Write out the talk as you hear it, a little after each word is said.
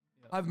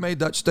I've made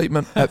that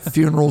statement at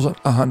funerals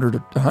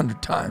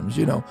 100 times.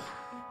 You know,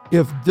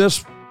 if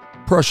this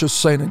precious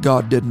saint of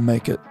God didn't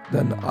make it,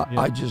 then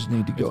I just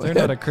need to go If they're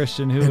ahead not a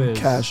Christian, who and is?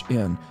 cash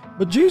in.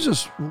 But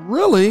Jesus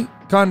really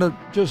kind of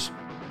just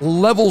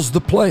levels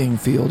the playing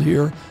field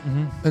here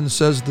and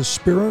says the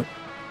spirit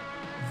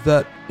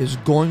that is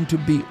going to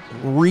be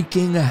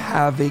wreaking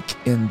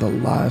havoc in the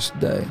last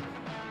day,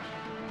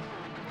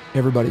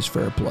 everybody's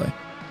fair play,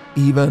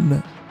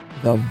 even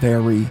the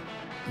very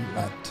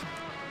elect.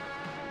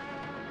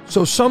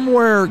 So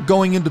somewhere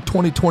going into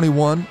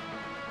 2021,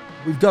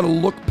 we've got to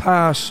look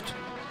past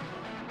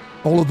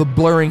all of the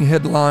blaring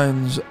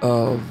headlines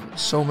of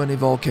so many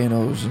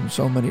volcanoes and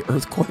so many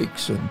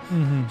earthquakes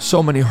and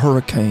so many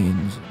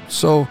hurricanes.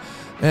 So,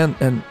 and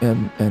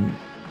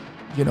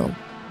you know,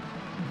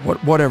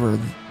 whatever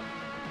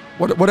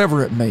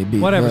it may be.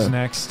 Whatever's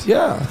next.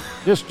 Yeah,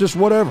 just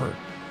whatever.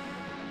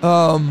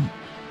 I'm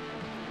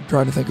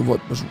trying to think of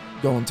what was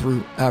going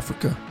through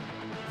Africa.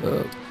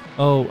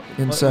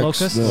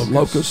 Insects,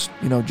 locusts,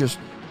 you know, just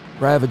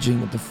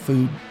ravaging the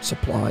food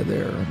supply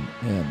there.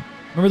 And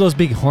remember those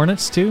big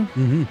hornets too?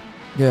 Mm-hmm.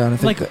 Yeah, and I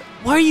think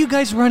why are you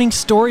guys running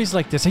stories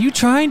like this? Are you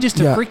trying just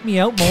to freak me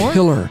out more?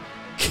 Killer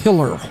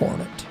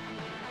hornet.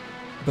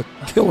 The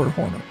killer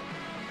hornet.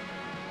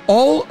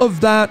 All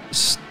of that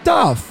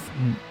stuff,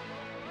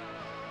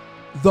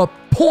 the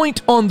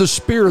point on the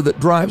spear that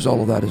drives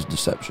all of that is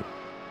deception.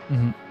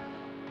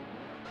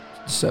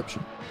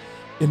 Deception.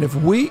 And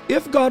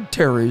if God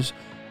tarries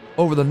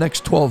over the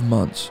next 12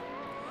 months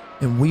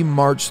and we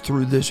march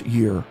through this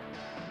year,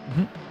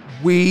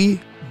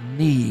 we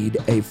need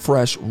a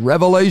fresh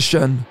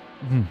revelation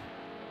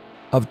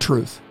of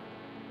truth.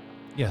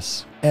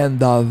 Yes. And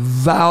the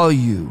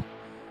value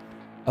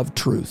of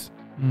truth.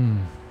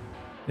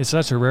 It's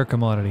such a rare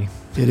commodity.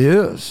 It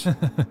is.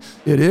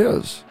 It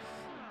is.